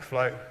 contact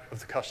flow of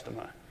the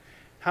customer?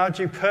 How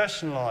do you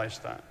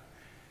personalize that?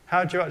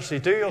 How do you actually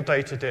do your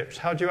data dips?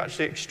 How do you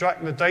actually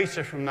extract the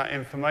data from that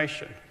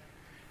information?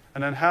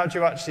 And then how do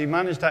you actually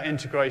manage that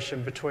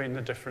integration between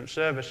the different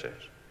services?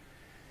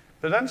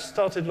 But then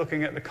started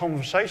looking at the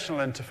conversational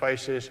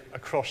interfaces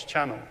across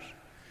channels.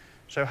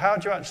 So how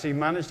do you actually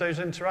manage those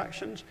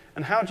interactions?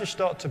 And how do you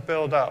start to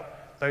build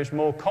up those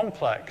more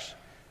complex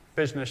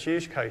business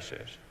use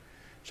cases?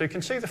 So you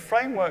can see the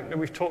framework that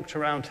we've talked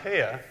around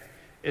here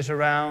is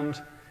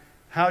around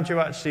how do you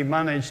actually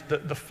manage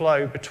the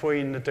flow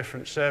between the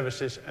different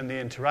services and the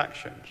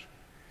interactions.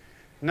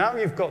 Now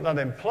you've got that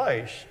in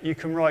place, you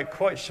can write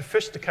quite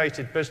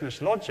sophisticated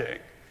business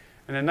logic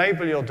and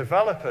enable your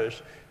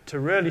developers to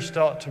really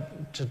start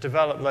to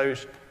develop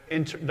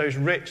those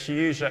rich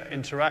user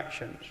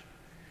interactions.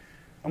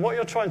 And what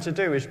you're trying to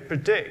do is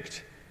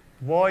predict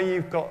why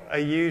you've got a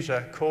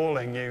user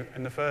calling you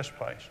in the first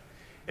place.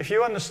 If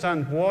you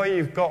understand why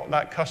you've got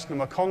that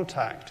customer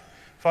contact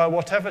via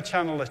whatever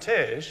channel it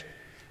is,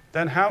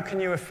 then how can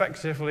you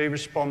effectively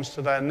respond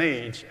to their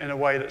needs in a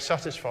way that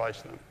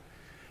satisfies them?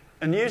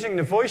 And using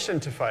the voice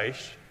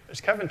interface,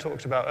 as Kevin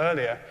talked about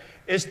earlier,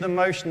 is the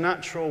most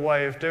natural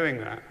way of doing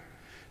that.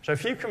 So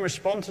if you can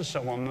respond to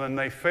someone and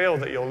they feel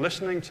that you're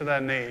listening to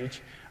their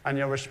needs and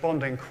you're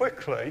responding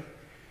quickly,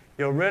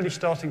 you're really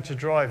starting to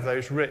drive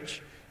those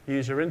rich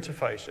user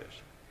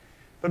interfaces.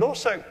 But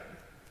also,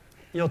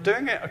 you're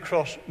doing it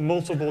across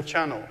multiple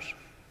channels.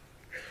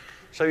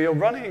 So you're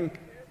running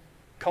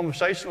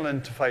conversational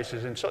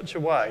interfaces in such a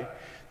way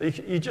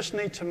that you just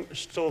need to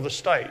store the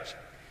state.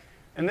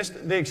 In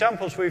the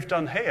examples we've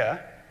done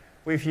here,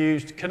 we've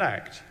used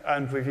Connect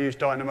and we've used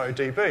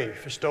DynamoDB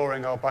for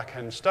storing our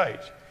back-end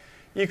state.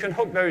 You can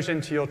hook those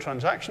into your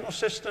transactional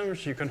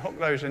systems, you can hook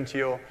those into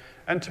your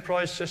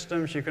enterprise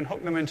systems, you can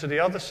hook them into the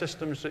other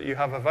systems that you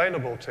have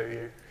available to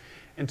you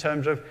in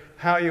terms of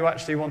how you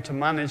actually want to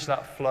manage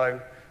that flow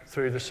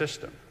through the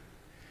system.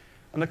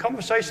 And the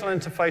conversational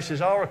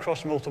interfaces are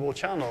across multiple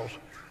channels.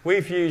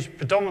 We've used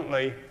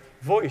predominantly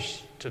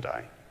voice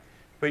today,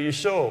 but you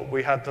saw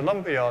we had the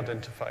Lumberyard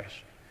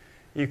interface.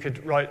 You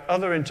could write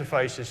other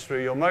interfaces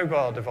through your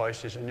mobile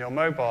devices and your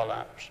mobile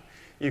apps.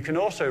 You can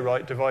also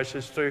write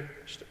devices through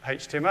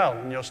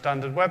HTML and your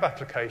standard web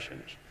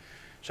applications.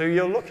 So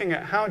you're looking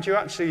at how do you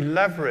actually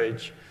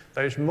leverage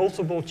those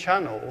multiple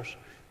channels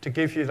to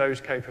give you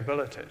those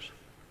capabilities.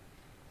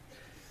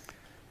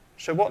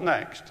 So what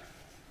next?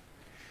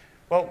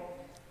 Well,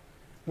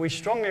 we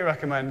strongly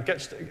recommend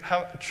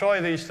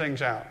try these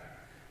things out.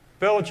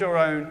 Build your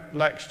own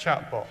Lex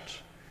chatbots.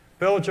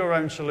 Build your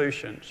own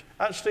solutions.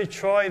 Actually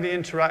try the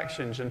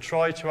interactions and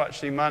try to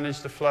actually manage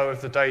the flow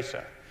of the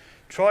data.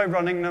 Try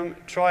running them.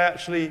 Try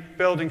actually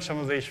building some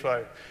of these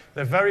flows.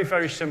 They're very,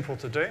 very simple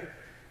to do.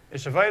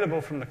 It's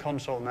available from the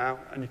console now,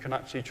 and you can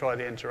actually try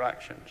the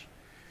interactions.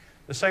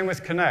 The same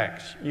with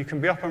Connect. You can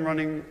be up and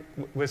running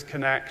with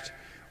Connect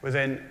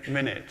within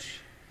minutes.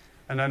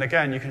 And then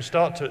again, you can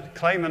start to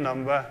claim a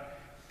number,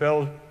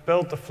 build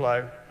the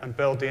flow, and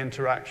build the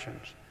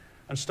interactions.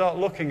 And start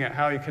looking at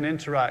how you can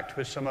interact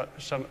with some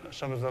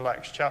of the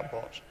Lex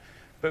chatbots.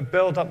 But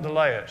build up the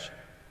layers.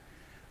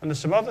 And there's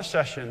some other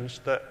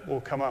sessions that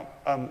will come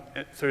up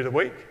through the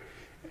week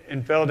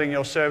in building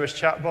your service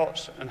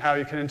chatbots and how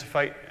you can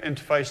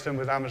interface them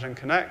with Amazon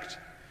Connect,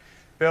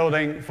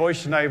 building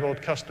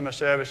voice-enabled customer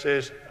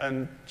services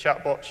and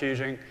chatbots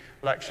using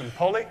Lex and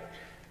Polly.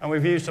 And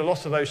we've used a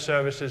lot of those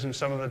services in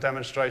some of the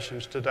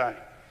demonstrations today.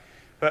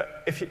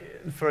 But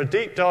for a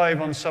deep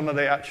dive on some of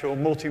the actual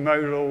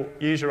multimodal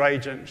user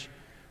agents,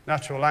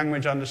 natural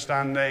language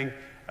understanding,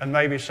 and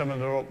maybe some of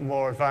the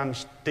more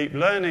advanced deep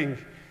learning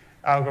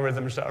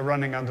algorithms that are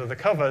running under the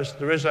covers,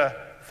 there is a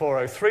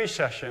 403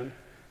 session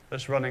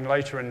that's running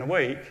later in the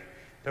week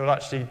that will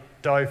actually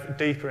dive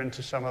deeper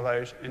into some of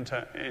those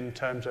in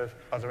terms of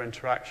other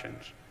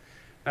interactions.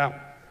 Now,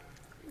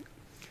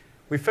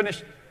 we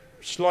finished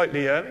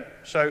slightly early,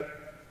 so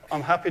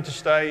I'm happy to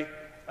stay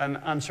and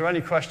answer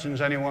any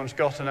questions anyone's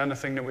got on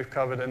anything that we've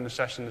covered in the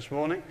session this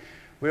morning.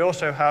 We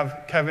also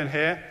have Kevin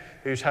here,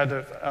 who's head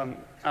of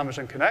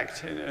Amazon Connect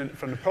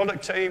from the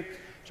product team.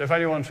 So if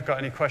anyone's got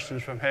any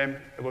questions from him,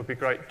 it would be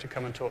great to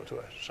come and talk to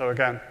us. So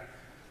again,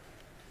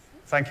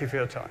 thank you for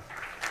your time.